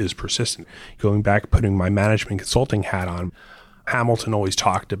skill is persistent. Going back, putting my management consulting hat on, Hamilton always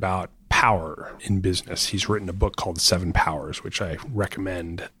talked about power in business. He's written a book called 7 Powers, which I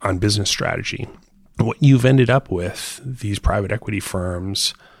recommend on business strategy. what you've ended up with, these private equity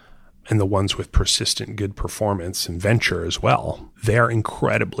firms and the ones with persistent good performance and venture as well, they're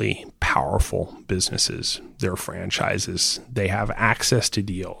incredibly powerful businesses. They're franchises. They have access to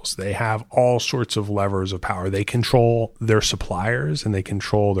deals. They have all sorts of levers of power. They control their suppliers and they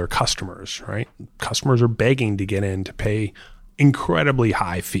control their customers, right? Customers are begging to get in to pay incredibly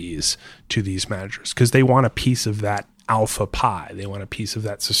high fees to these managers because they want a piece of that alpha pie. They want a piece of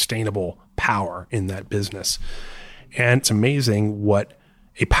that sustainable power in that business. And it's amazing what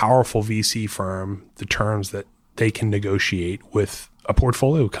a powerful VC firm, the terms that they can negotiate with a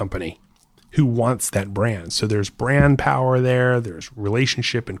portfolio company who wants that brand. So there's brand power there. There's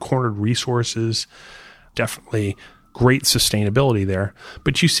relationship and cornered resources. Definitely great sustainability there.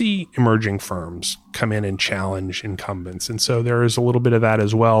 But you see emerging firms come in and challenge incumbents. And so there is a little bit of that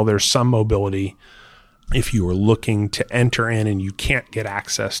as well. There's some mobility. If you are looking to enter in and you can't get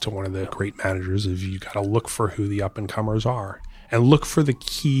access to one of the great managers, you got to look for who the up-and-comers are and look for the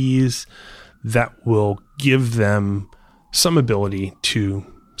keys that will give them some ability to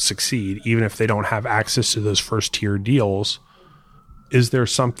succeed, even if they don't have access to those first-tier deals. Is there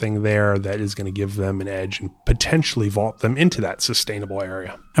something there that is going to give them an edge and potentially vault them into that sustainable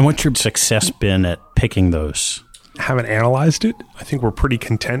area? And what's your success been at picking those? Haven't analyzed it. I think we're pretty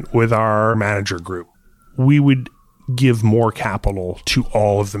content with our manager group. We would give more capital to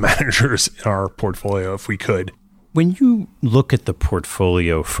all of the managers in our portfolio if we could. When you look at the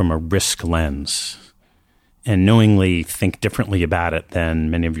portfolio from a risk lens and knowingly think differently about it than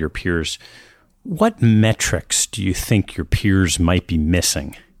many of your peers, what metrics do you think your peers might be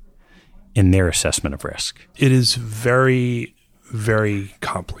missing in their assessment of risk? It is very, very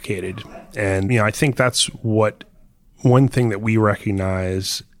complicated. And, I think that's one thing that we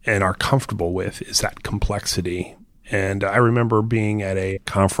recognize and are comfortable with is that complexity. And I remember being at a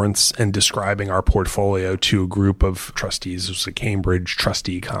conference and describing our portfolio to a group of trustees. It was a Cambridge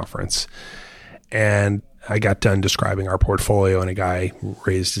trustee conference. And I got done describing our portfolio and a guy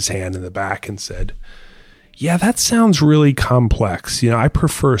raised his hand in the back and said, "Yeah, that sounds really complex. I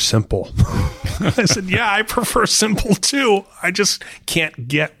prefer simple." I said, "Yeah, I prefer simple too. I just can't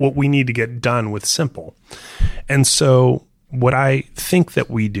get what we need to get done with simple." And so what I think that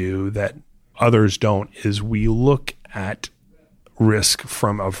we do that others don't is we look at risk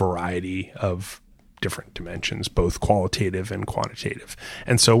from a variety of different dimensions, both qualitative and quantitative.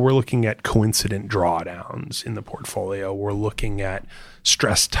 And so we're looking at coincident drawdowns in the portfolio. We're looking at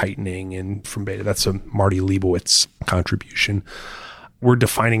stress tightening and from beta. That's a Marty Leibowitz contribution. We're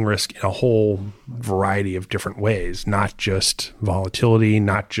defining risk in a whole variety of different ways, not just volatility,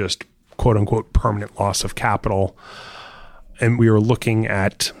 not just quote unquote permanent loss of capital. And we are looking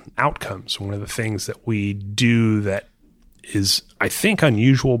at outcomes. One of the things that we do that is, I think,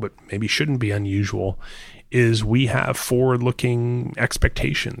 unusual, but maybe shouldn't be unusual, is we have forward-looking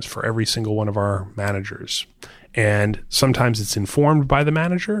expectations for every single one of our managers. And sometimes it's informed by the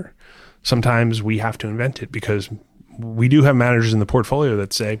manager. Sometimes we have to invent it because we do have managers in the portfolio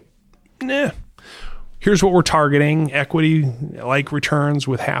that say, "Nah, here's what we're targeting, equity-like returns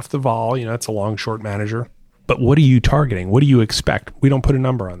with half the vol." It's a long-short manager. But what are you targeting? What do you expect? We don't put a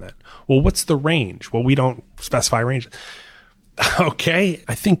number on that. Well, what's the range? Well, we don't specify range. Okay,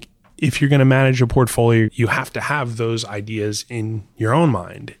 I think if you're going to manage a portfolio, you have to have those ideas in your own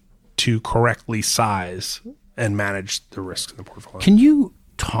mind to correctly size and manage the risk in the portfolio. Can you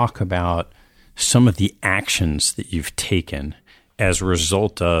talk about some of the actions that you've taken as a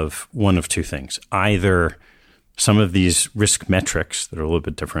result of one of two things? Either some of these risk metrics that are a little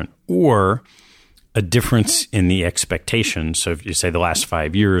bit different, or a difference in the expectations. So if you say the last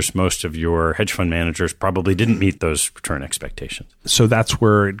 5 years, most of your hedge fund managers probably didn't meet those return expectations. So that's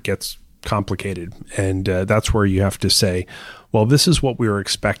where it gets complicated. And that's where you have to say, well, this is what we were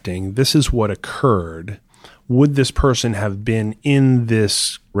expecting. This is what occurred. Would this person have been in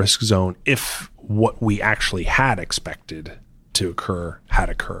this risk zone if what we actually had expected to occur had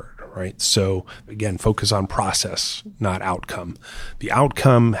occurred? Right. So again, focus on process, not outcome. The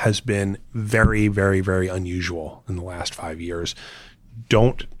outcome has been very, very, very unusual in the last 5 years.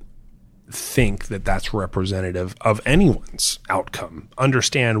 Don't think that that's representative of anyone's outcome.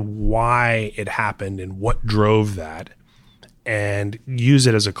 Understand why it happened and what drove that, and use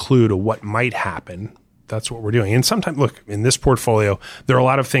it as a clue to what might happen. That's what we're doing. And sometimes, look, in this portfolio, there are a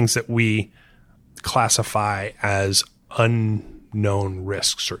lot of things that we classify as unknown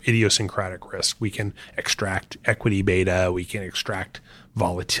risks or idiosyncratic risk. We can extract equity beta. We can extract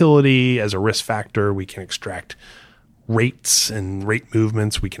volatility as a risk factor. We can extract rates and rate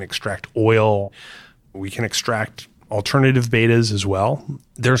movements. We can extract oil. We can extract alternative betas as well.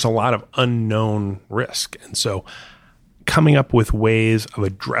 There's a lot of unknown risk. And so coming up with ways of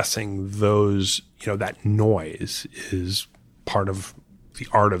addressing those, that noise is part of the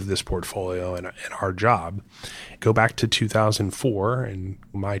art of this portfolio and our job. Go back to 2004 and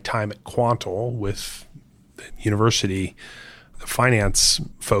my time at Quantal with the university, the finance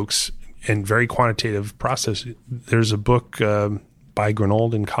folks, and very quantitative process. There's a book by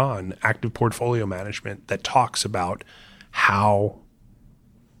Grenold and Kahn, Active Portfolio Management, that talks about how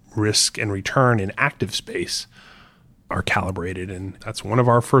risk and return in active space are calibrated. And that's one of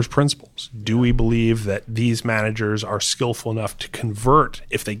our first principles. Do we believe that these managers are skillful enough to convert,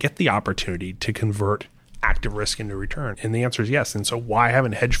 if they get the opportunity to convert active risk into return? And the answer is yes. And so why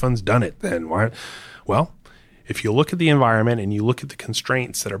haven't hedge funds done it then? Why? Well, if you look at the environment and you look at the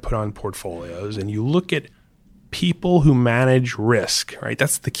constraints that are put on portfolios and you look at people who manage risk, right?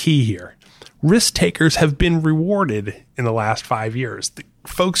 That's the key here. Risk takers have been rewarded in the last 5 years. The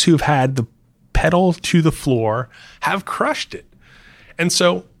folks who've had the pedal to the floor have crushed it. And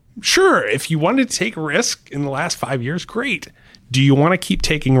so, sure, if you wanted to take risk in the last 5 years, great. Do you want to keep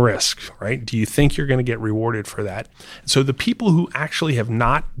taking risk, right? Do you think you're going to get rewarded for that? So the people who actually have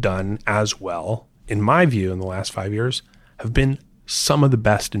not done as well, in my view, in the last 5 years, have been some of the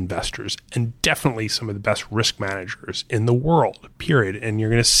best investors and definitely some of the best risk managers in the world, period. And you're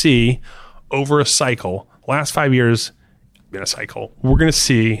going to see over a cycle, last 5 years, been a cycle. We're going to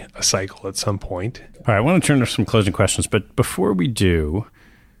see a cycle at some point. All right, I want to turn to some closing questions, but before we do,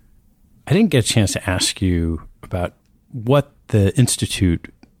 I didn't get a chance to ask you about what the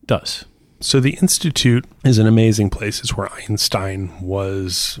Institute does. So the Institute is an amazing place. It's where Einstein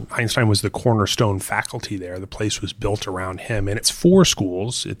was the cornerstone faculty there. The place was built around him. And it's 4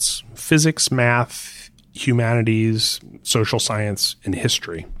 schools. It's physics, math, humanities, social science, and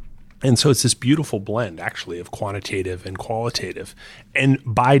history. And so it's this beautiful blend, actually, of quantitative and qualitative. And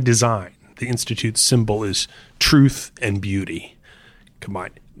by design, the Institute's symbol is truth and beauty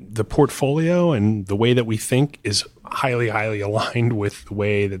combined. The portfolio and the way that we think is highly, highly aligned with the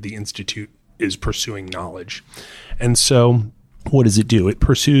way that the Institute is pursuing knowledge. And so what does it do? It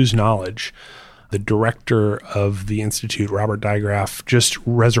pursues knowledge. The director of the Institute, Robert Digraph, just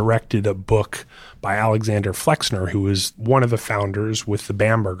resurrected a book by Alexander Flexner, who was one of the founders with the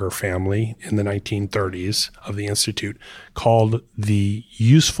Bamberger family in the 1930s of the Institute, called The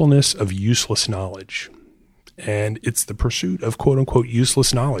Usefulness of Useless Knowledge. And it's the pursuit of quote unquote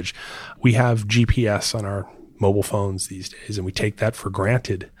useless knowledge. We have GPS on our mobile phones these days, and we take that for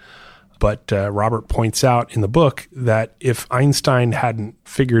granted. But Robert points out in the book that if Einstein hadn't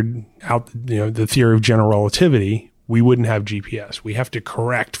figured out, the theory of general relativity, we wouldn't have GPS. We have to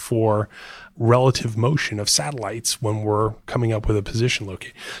correct for relative motion of satellites when we're coming up with a position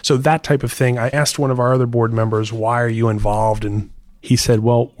location. So that type of thing. I asked one of our other board members, why are you involved? And he said,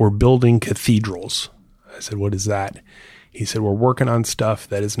 well, we're building cathedrals. I said, what is that? He said, we're working on stuff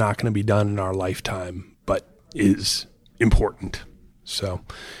that is not going to be done in our lifetime, but is important. So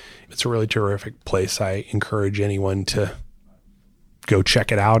it's a really terrific place. I encourage anyone to go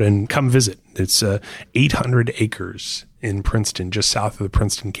check it out and come visit. It's 800 acres in Princeton, just south of the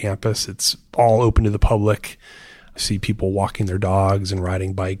Princeton campus. It's all open to the public. I see people walking their dogs and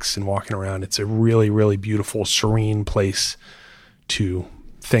riding bikes and walking around. It's a really, really beautiful, serene place to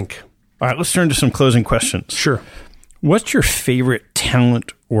think. All right, let's turn to some closing questions. Sure. What's your favorite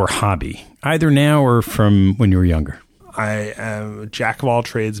talent or hobby, either now or from when you were younger? I am a jack of all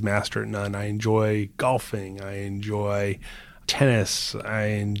trades, master at none. I enjoy golfing. I enjoy tennis. I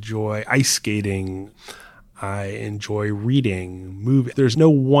enjoy ice skating. I enjoy reading, moving. There's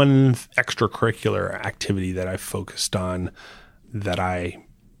no one extracurricular activity that I've focused on that I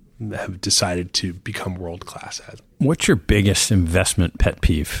have decided to become world-class at. What's your biggest investment pet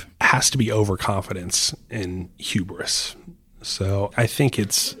peeve? It has to be overconfidence and hubris. So I think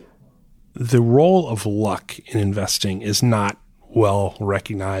it's the role of luck in investing is not well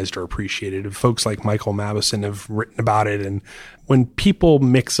recognized or appreciated. Folks like Michael Mabison have written about it. And when people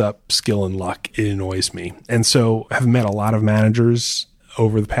mix up skill and luck, it annoys me. And so I've met a lot of managers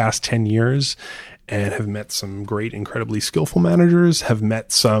over the past 10 years and have met some great, incredibly skillful managers, have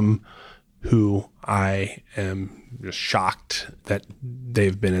met some who I am just shocked that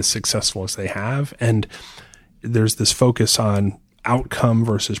they've been as successful as they have. And there's this focus on outcome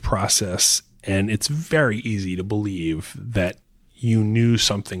versus process. And it's very easy to believe that you knew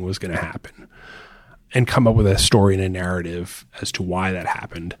something was going to happen and come up with a story and a narrative as to why that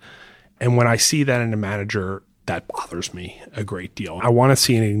happened. And when I see that in a manager, that bothers me a great deal. I want to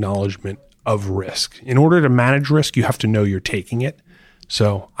see an acknowledgement of risk. In order to manage risk, you have to know you're taking it.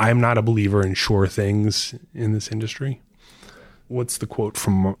 So I'm not a believer in sure things in this industry. What's the quote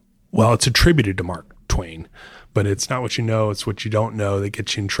from, well, it's attributed to Mark Twain, but it's not what you know, it's what you don't know that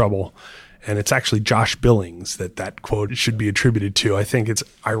gets you in trouble. And it's actually Josh Billings that quote should be attributed to. I think it's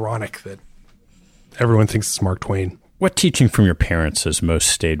ironic that everyone thinks it's Mark Twain. What teaching from your parents has most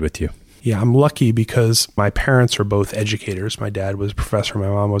stayed with you? Yeah, I'm lucky because my parents are both educators. My dad was a professor. My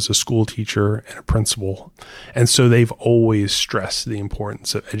mom was a school teacher and a principal. And so they've always stressed the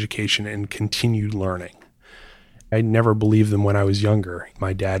importance of education and continued learning. I never believed them when I was younger.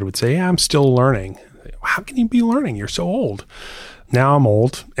 My dad would say, yeah, I'm still learning. How can you be learning? You're so old. Now I'm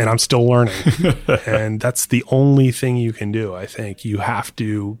old and I'm still learning. And that's the only thing you can do, I think. You have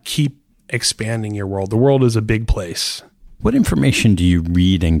to keep expanding your world. The world is a big place. What information do you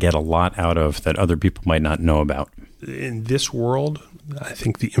read and get a lot out of that other people might not know about? In this world, I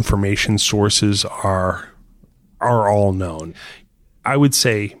think the information sources are all known. I would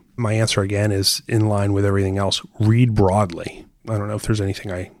say my answer again is in line with everything else. Read broadly. I don't know if there's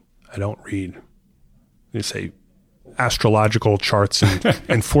anything I don't read. You say astrological charts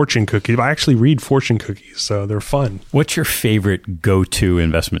and fortune cookies. I actually read fortune cookies, so they're fun. What's your favorite go-to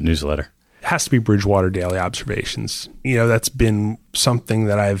investment newsletter? It has to be Bridgewater Daily Observations. That's been something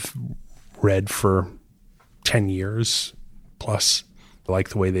that I've read for 10 years plus. I like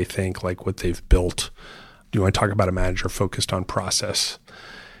the way they think, like what they've built. Do you want to talk about a manager focused on process?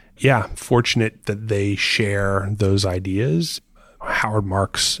 Yeah, fortunate that they share those ideas. Howard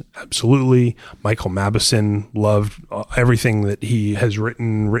Marks, absolutely. Michael Mabison, loved everything that he has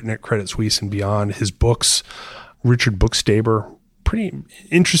written at Credit Suisse and beyond. His books, Richard Bookstaber, pretty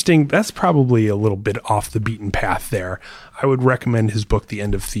interesting. That's probably a little bit off the beaten path there. I would recommend his book, The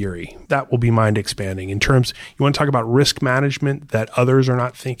End of Theory. That will be mind expanding. In terms, you want to talk about risk management that others are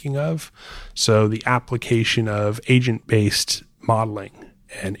not thinking of. So the application of agent-based modeling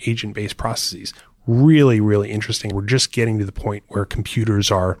and agent-based processes, really, really interesting. We're just getting to the point where computers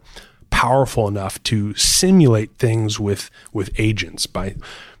are powerful enough to simulate things with agents by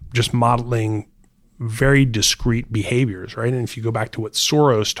just modeling very discrete behaviors, right? And if you go back to what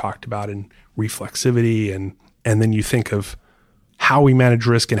Soros talked about in reflexivity, and then you think of how we manage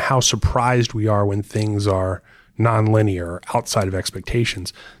risk and how surprised we are when things are nonlinear, outside of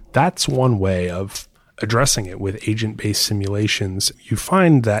expectations, that's one way of addressing it with agent-based simulations. You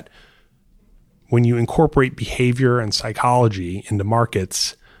find that when you incorporate behavior and psychology into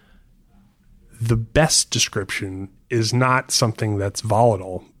markets, the best description is not something that's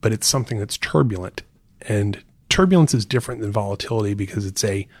volatile, but it's something that's turbulent. And turbulence is different than volatility because it's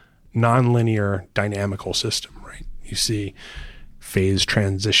a nonlinear dynamical system, right? You see phase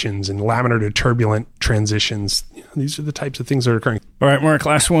transitions and laminar to turbulent transitions. These are the types of things that are occurring. All right, Mark,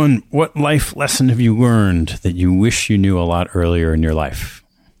 last one. What life lesson have you learned that you wish you knew a lot earlier in your life?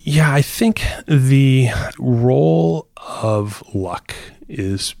 Yeah, I think the role of luck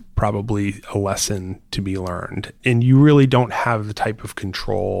is probably a lesson to be learned. And you really don't have the type of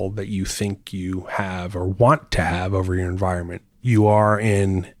control that you think you have or want to have over your environment. You are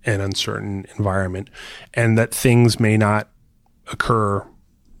in an uncertain environment, and that things may not occur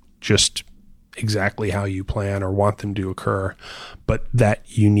just exactly how you plan or want them to occur, but that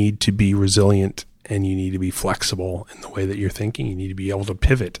you need to be resilient and you need to be flexible in the way that you're thinking. You need to be able to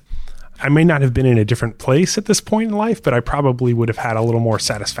pivot. I may not have been in a different place at this point in life, but I probably would have had a little more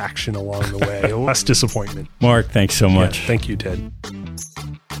satisfaction along the way, less disappointment. Mark, thanks so much. Yeah, thank you, Ted.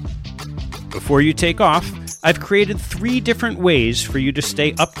 Before you take off, I've created 3 different ways for you to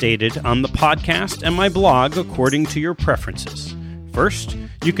stay updated on the podcast and my blog according to your preferences. First,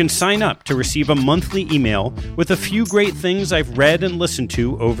 you can sign up to receive a monthly email with a few great things I've read and listened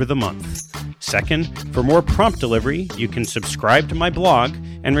to over the month. Second, for more prompt delivery, you can subscribe to my blog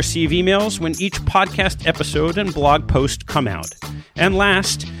and receive emails when each podcast episode and blog post come out. And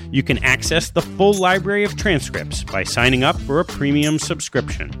last, you can access the full library of transcripts by signing up for a premium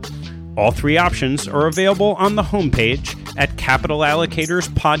subscription. All 3 options are available on the homepage at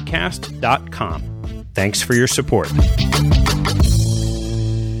capitalallocatorspodcast.com. Thanks for your support.